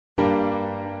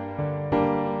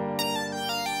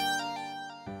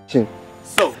Chin.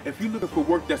 So, if you're looking for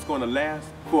work that's going to last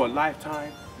for a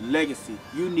lifetime, legacy,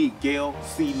 you need Gayles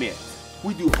Cement.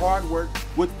 We do hard work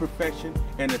with perfection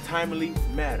in a timely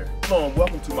manner. Hello and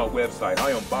welcome to my website.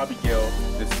 I am Bobby Gayles,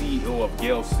 the CEO of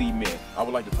Gayles Cement. I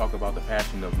would like to talk about the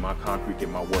passion of my concrete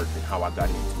and my work and how I got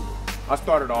into it. I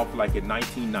started off like in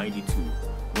 1992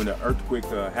 when the earthquake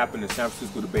happened in San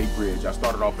Francisco, the Bay Bridge. I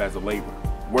started off as a laborer,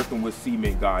 working with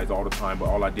cement guys all the time, but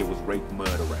all I did was rake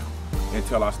mud around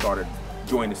until I started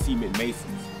joining the cement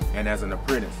masons. And as an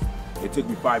apprentice, it took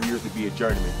me 5 years to be a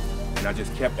journeyman. And I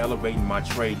just kept elevating my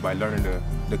trade by learning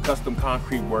the custom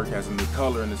concrete work, as in the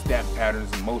color and the stack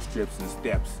patterns and mow strips and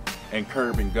steps and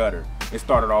curb and gutter. It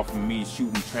started off with me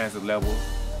shooting transit level,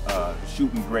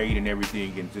 shooting grade and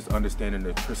everything, and just understanding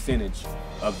the percentage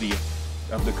of the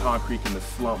concrete and the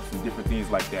slumps and different things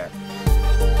like that.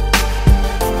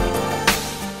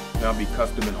 Now I'll be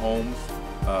custom in homes,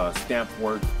 stamp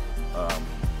work,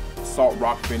 salt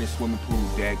rock finish, swimming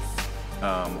pool decks.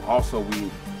 Also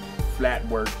we flat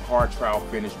work, hard trowel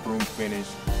finish, broom finish,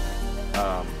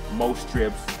 mow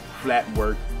strips, flat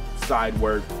work, side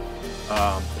work,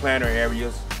 planter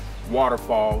areas,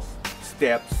 waterfalls,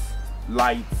 steps,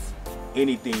 lights,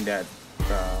 anything that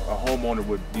a homeowner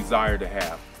would desire to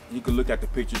have. You can look at the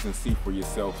pictures and see for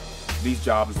yourself. These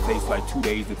jobs take like 2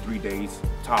 days to 3 days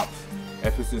tops.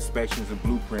 If it's inspections and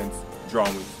blueprints,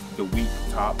 drawings, the week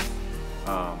tops.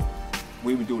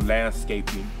 We even do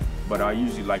landscaping, but I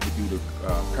usually like to do the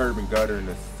curb and gutter and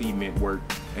the cement work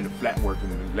and the flat work,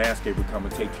 and the landscape would come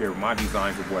and take care of my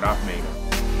designs of what I've made of.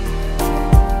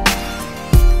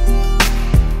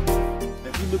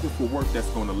 If you're looking for work that's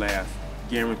going to last,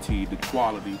 guaranteed the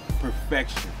quality,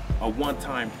 perfection, a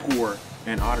one-time pour,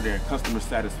 and out of there and customer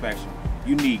satisfaction,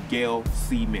 you need Gayles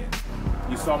Cement.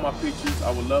 You saw my pictures, I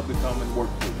would love to come and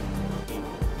work for you.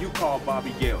 You call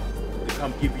Bobby Gayles to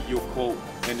come give you your quote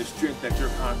and the strength that your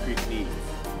concrete needs.